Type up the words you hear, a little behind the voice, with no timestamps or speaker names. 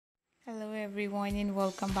everyone and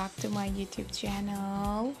welcome back to my YouTube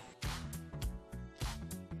channel.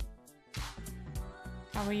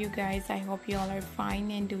 How are you guys? I hope you all are fine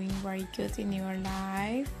and doing very good in your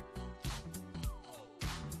life.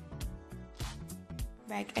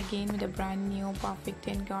 Back again with a brand new perfect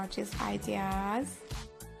and gorgeous ideas.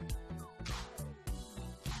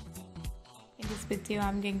 In this video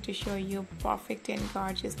I'm going to show you perfect and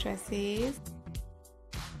gorgeous dresses.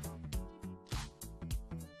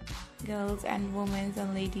 Girls and women's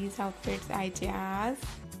and ladies outfits ideas.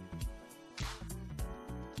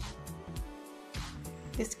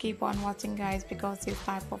 Just keep on watching guys, because this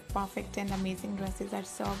type of perfect and amazing dresses are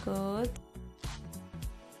so good.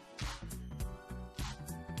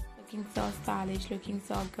 Looking so stylish, looking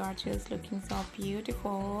so gorgeous, looking so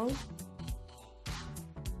beautiful.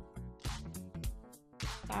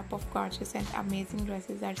 Type of gorgeous and amazing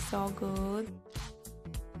dresses are so good.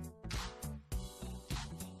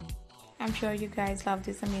 I'm sure you guys love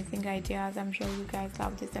these amazing ideas. I'm sure you guys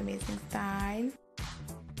love this amazing style.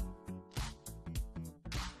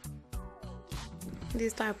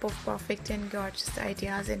 This type of perfect and gorgeous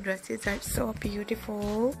ideas and dresses are so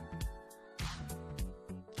beautiful.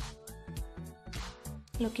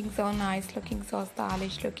 Looking so nice, looking so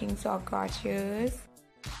stylish, looking so gorgeous.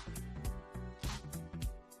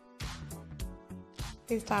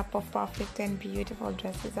 This type of perfect and beautiful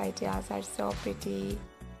dresses ideas are so pretty.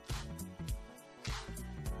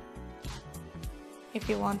 If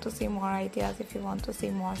you want to see more ideas, if you want to see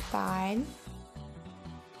more style,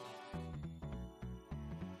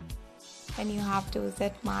 then you have to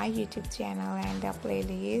visit my YouTube channel and the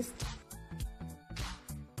playlist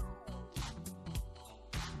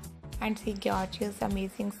and see gorgeous,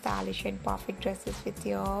 amazing, stylish and perfect dresses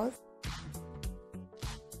videos.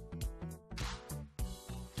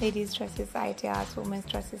 Ladies dresses ideas, women's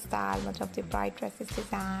dresses style, much of the bride dresses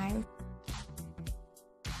design.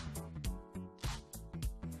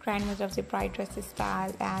 Grandmother of the bride dresses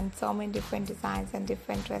style, and so many different designs and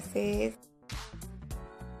different dresses.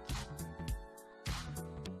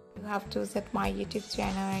 You have to visit my YouTube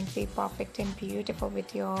channel and see perfect and beautiful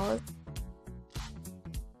videos.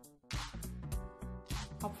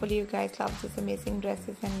 Hopefully you guys love these amazing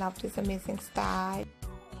dresses and love this amazing style.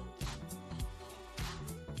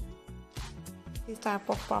 These type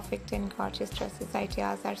of perfect and gorgeous dresses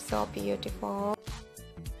ideas are so beautiful.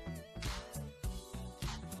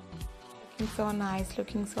 Looking so nice,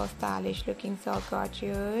 looking so stylish, looking so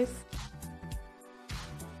gorgeous.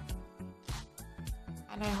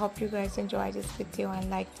 And I hope you guys enjoy this video and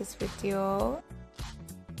like this video.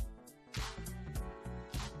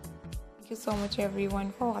 Thank you so much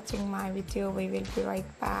everyone for watching my video. We will be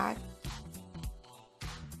right back.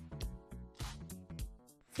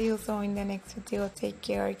 See you soon in the next video. Take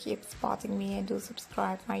care, keep supporting me and do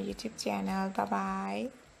subscribe my YouTube channel. Bye bye.